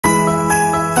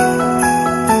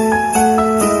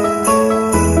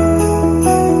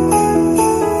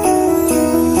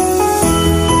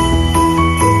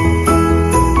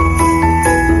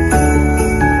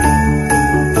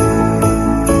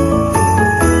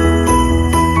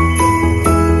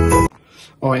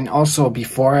also,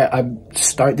 before I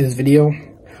start this video,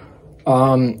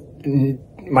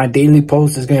 my daily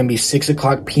post is going to be 6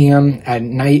 o'clock p.m. at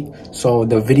night. So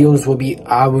the videos will be,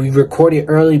 I will record it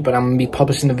early, but I'm going to be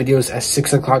publishing the videos at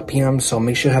 6 o'clock p.m. So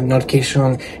make sure you have notification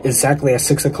on exactly at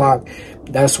 6 o'clock.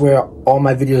 That's where all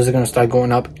my videos are going to start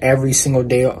going up every single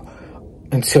day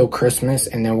until Christmas.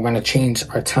 And then we're going to change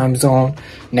our time zone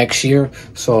next year.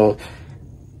 So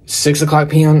 6 o'clock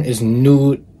p.m. is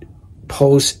new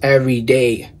posts every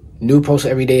day. New posts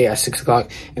every day at 6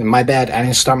 o'clock. And my bad, I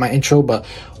didn't start my intro, but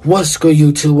what's good,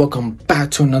 YouTube? Welcome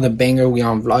back to another banger. We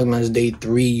on Vlogmas day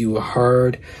 3. You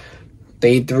heard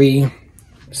day 3.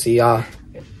 See y'all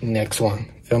next one.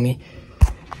 Feel me?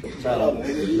 Be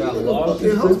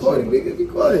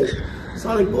quiet.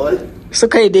 Sonic boy. It's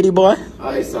okay, Diddy boy.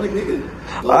 Alright, Sonic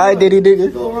nigga. Alright, Diddy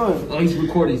nigga. Go on. Oh, he's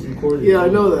recording. He's recording. Yeah, I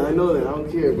know that. I don't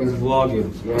care, bro. He's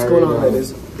vlogging. What's going on, man?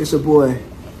 It's your boy,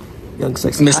 Young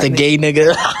Sexy. Mr. Gay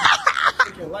nigga.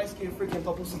 Light-skinned freaking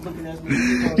papoose is looking at me.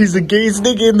 He's the gayest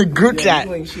nigga in the group chat.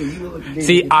 You ain't shit. You look gay.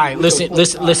 See, alright,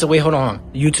 listen, wait, hold on.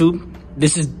 YouTube,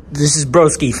 this is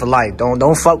broski for life.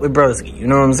 Don't fuck with broski, you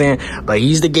know what I'm saying? But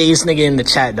he's the gayest nigga in the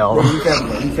chat, though. Bro, you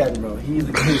capping, bro. He's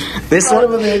the gayest. This one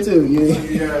one over there too.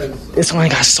 Yeah. This one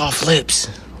got soft lips.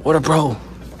 What a bro.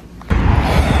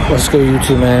 What's good,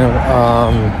 YouTube,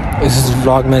 man? This is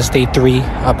Vlogmas day 3.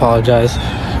 I apologize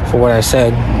for what I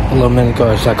said a little minute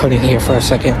ago. I couldn't hear for a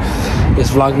second.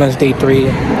 It's Vlogmas day 3.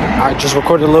 I just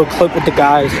recorded a little clip with the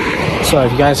guys. So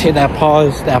if you guys hear that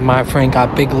pause, that my friend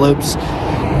got big lips,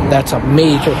 that's a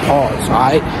major pause,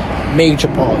 alright? Major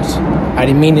pause. I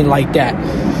didn't mean it like that.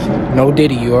 No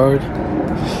Diddy, you heard?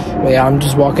 But yeah, I'm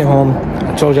just walking home.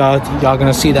 I told y'all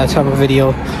gonna see that type of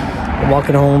video. I'm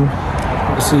walking home.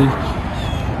 You see,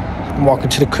 I'm walking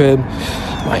to the crib.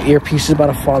 My earpiece is about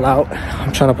to fall out.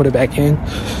 I'm trying to put it back in.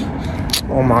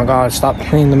 Oh my God, stop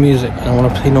playing the music. I don't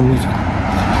want to play no music.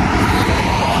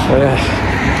 So yeah,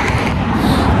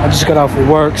 I just got off of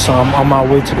work, so I'm on my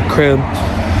way to the crib.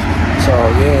 So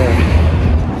yeah,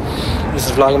 this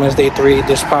is Vlogmas day 3.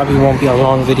 This probably won't be a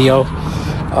long video.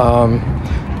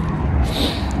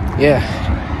 Yeah,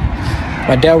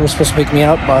 my dad was supposed to pick me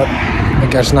up, but I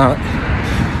guess not.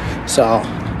 So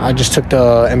I just took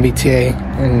the MBTA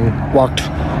and walked.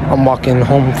 I'm walking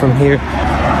home from here.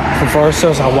 From Forest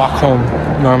Hills, I walk home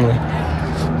normally.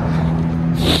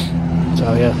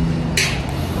 So yeah,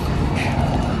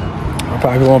 I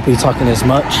probably won't be talking as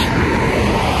much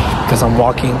because I'm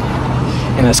walking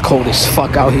and it's cold as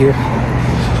fuck out here.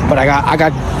 But I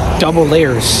got double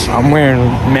layers. I'm wearing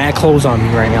mad clothes on me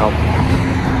right now.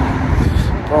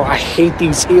 Bro, I hate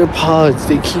these earpods.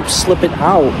 They keep slipping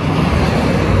out.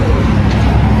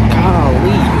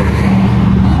 Golly.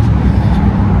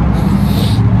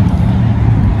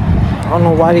 I don't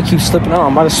know why they keep slipping out.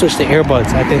 I'm about to switch to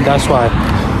earbuds. I think that's why.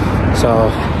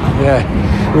 So, yeah.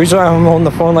 The reason why I'm holding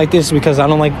the phone like this is because I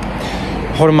don't like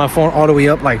holding my phone all the way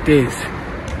up like this. You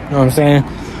know what I'm saying?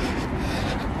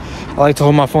 I like to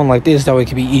hold my phone like this. That way it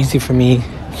can be easy for me.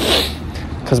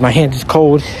 Because my hand is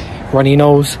cold. Runny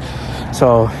nose.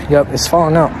 So, yep, it's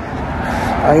falling out.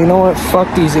 You know what?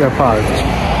 Fuck these AirPods.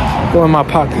 Go in my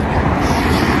pocket.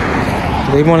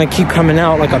 They want to keep coming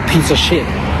out like a piece of shit.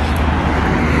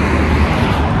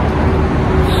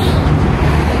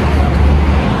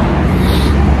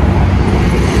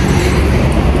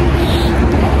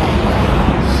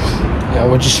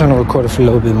 We're just trying to record it for a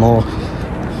little bit more.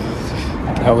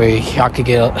 That way y'all could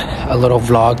get a little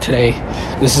vlog today.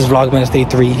 This is Vlogmas day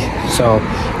 3. So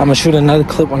I'm gonna shoot another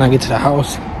clip when I get to the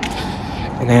house.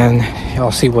 And then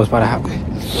y'all see what's about to happen.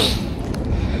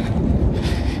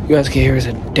 You guys can hear it's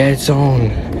a dead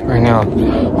zone right now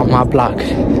on my block.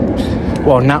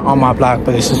 Well, not on my block,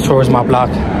 but this is towards my block.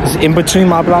 It's in between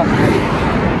my block.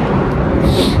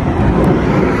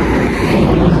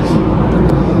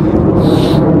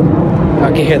 I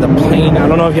can hear the plane. I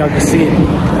don't know if y'all can see it. I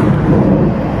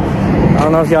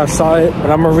don't know if y'all saw it,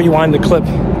 but I'm gonna rewind the clip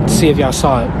to see if y'all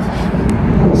saw it.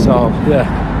 So yeah,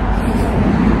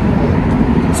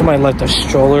 somebody left a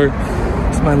stroller.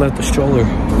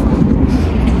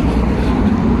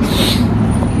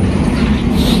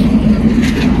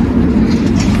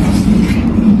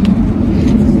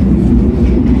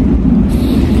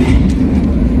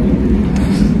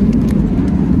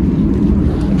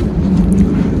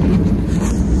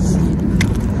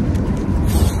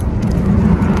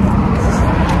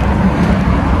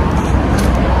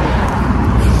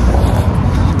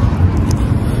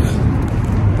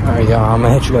 Y'all, I'm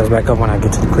gonna hit you guys back up when I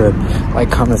get to the crib. Like,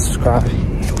 comment, subscribe.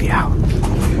 We out.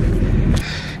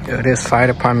 Yo, this fire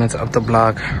department's up the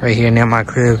block right here near my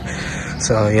crib.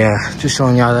 So yeah, just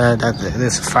showing y'all that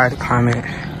this fire department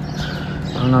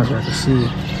don't know if you can see.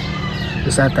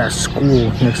 It's at that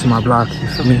school next to my block, you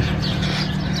feel me?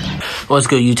 What's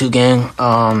good, YouTube gang?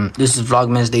 This is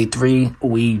Vlogmas Day 3.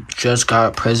 We just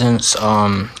got presents.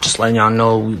 Just letting y'all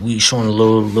know we showing a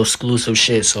little exclusive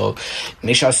shit. So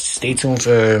make sure y'all stay tuned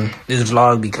for this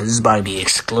vlog because this is about to be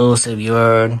exclusive, you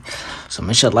heard? So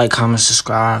make sure to like, comment,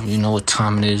 subscribe. You know what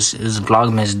time it is. This is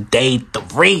Vlogmas Day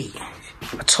 3.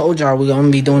 I told y'all we're gonna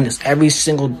be doing this every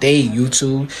single day,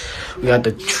 YouTube. We got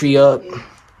the tree up.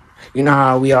 You know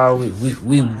how we are.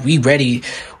 We ready.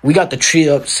 We got the tree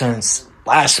up since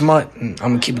last month. I'm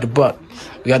gonna keep it a buck.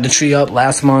 We got the tree up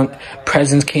last month.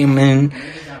 Presents came in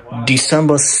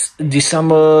December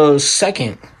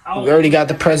 2nd. We already got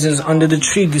the presents under the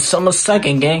tree December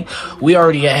 2nd, gang. We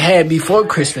already ahead before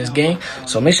Christmas, gang.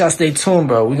 So make sure I stay tuned,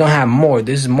 bro. We're gonna have more.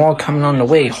 There's more coming on the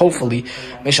way, hopefully.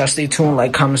 Make sure I stay tuned,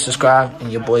 like, comment, subscribe,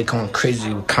 and your boy going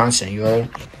crazy with content, you heard?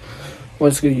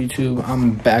 What's good, YouTube?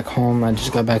 I'm back home. I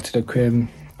just got back to the crib.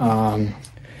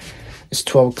 It's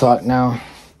 12 o'clock now.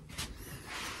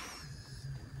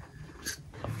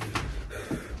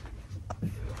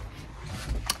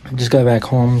 I just got back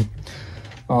home.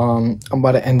 I'm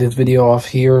about to end this video off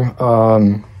here.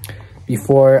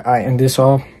 Before I end this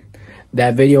off,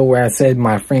 that video where I said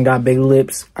my friend got big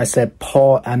lips, I said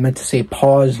pause. I meant to say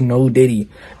pause, no Diddy.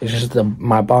 It's just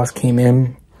my boss came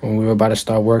in when we were about to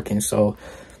start working. So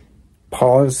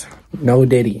pause, no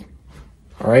Diddy.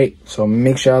 All right. So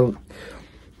make sure I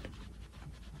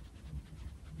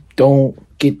don't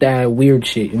get that weird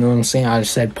shit. You know what I'm saying? I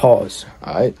just said pause.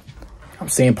 All right. I'm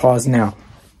saying pause now.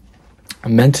 I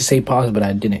meant to say pause, but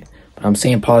I didn't. But I'm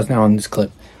saying pause now on this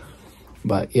clip.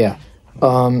 But yeah,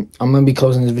 I'm gonna be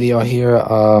closing this video here.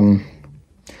 I'm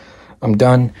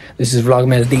done. This is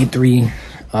Vlogmas Day 3.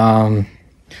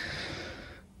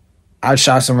 I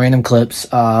shot some random clips.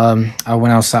 I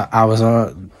went outside. I was,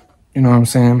 you know what I'm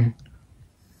saying?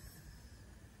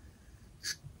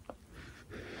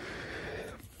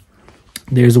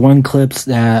 There's one clip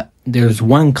that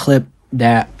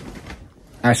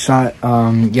I shot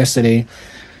yesterday.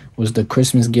 Was the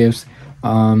Christmas gifts.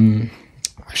 I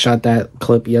shot that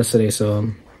clip yesterday, so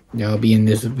y'all be in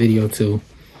this video too.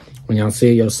 When y'all see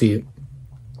it, y'all see it.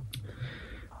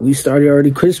 We started already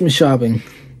Christmas shopping.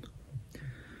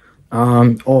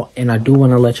 Oh, and I do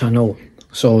want to let y'all know.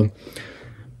 So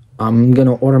I'm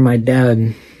gonna order my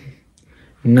dad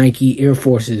Nike Air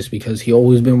Forces because he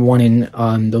always been wanting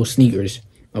those sneakers,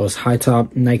 those high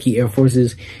top Nike Air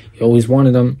Forces. He always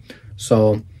wanted them.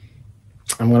 So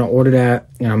I'm going to order that,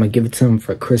 and I'm going to give it to him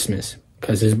for Christmas.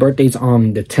 Because his birthday's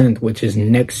on the 10th, which is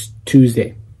next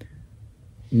Tuesday.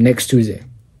 Next Tuesday.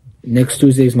 Next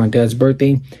Tuesday is my dad's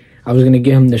birthday. I was going to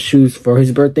give him the shoes for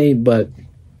his birthday, but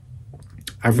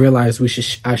I've realized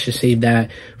I should save that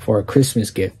for a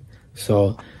Christmas gift.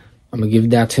 So I'm going to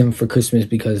give that to him for Christmas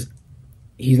because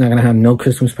he's not going to have no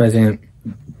Christmas present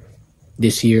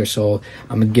this year. So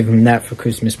I'm going to give him that for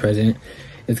Christmas present.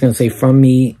 It's going to say from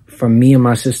me and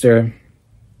my sister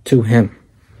to him.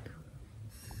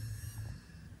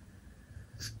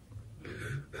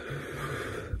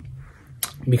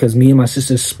 Because me and my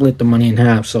sister split the money in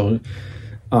half. So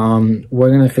we're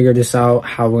going to figure this out,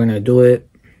 how we're going to do it.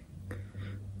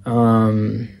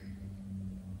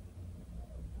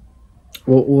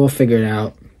 We'll figure it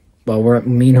out. But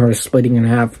me and her are splitting in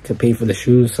half to pay for the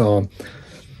shoes. So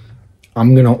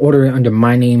I'm going to order it under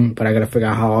my name, but I got to figure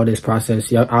out how all this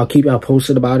process. I'll keep y'all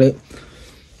posted about it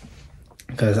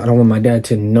because I don't want my dad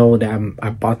to know that I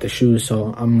bought the shoes.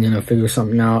 So I'm going to figure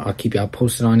something out. I'll keep y'all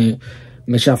posted on it.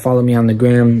 Make sure y'all follow me on the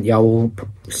gram. Y'all will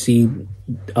see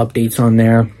updates on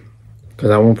there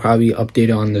because I won't probably update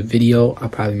it on the video. I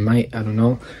probably might. I don't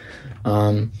know.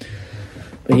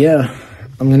 But yeah,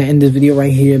 I'm going to end this video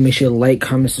right here. Make sure to like,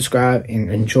 comment, subscribe, and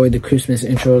enjoy the Christmas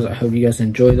intros. I hope you guys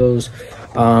enjoy those.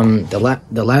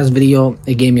 The last video,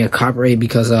 it gave me a copyright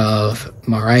because of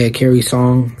Mariah Carey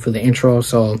song for the intro.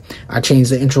 So I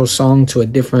changed the intro song to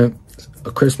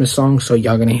a Christmas song. So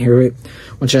y'all gonna hear it.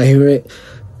 Once y'all hear it,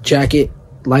 jack it,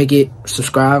 like it,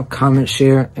 subscribe, comment,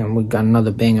 share, and we got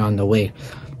another banger on the way.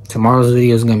 Tomorrow's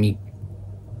video is gonna be,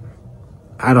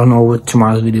 I don't know what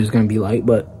tomorrow's video is gonna be like,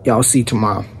 but y'all see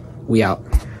tomorrow. We out.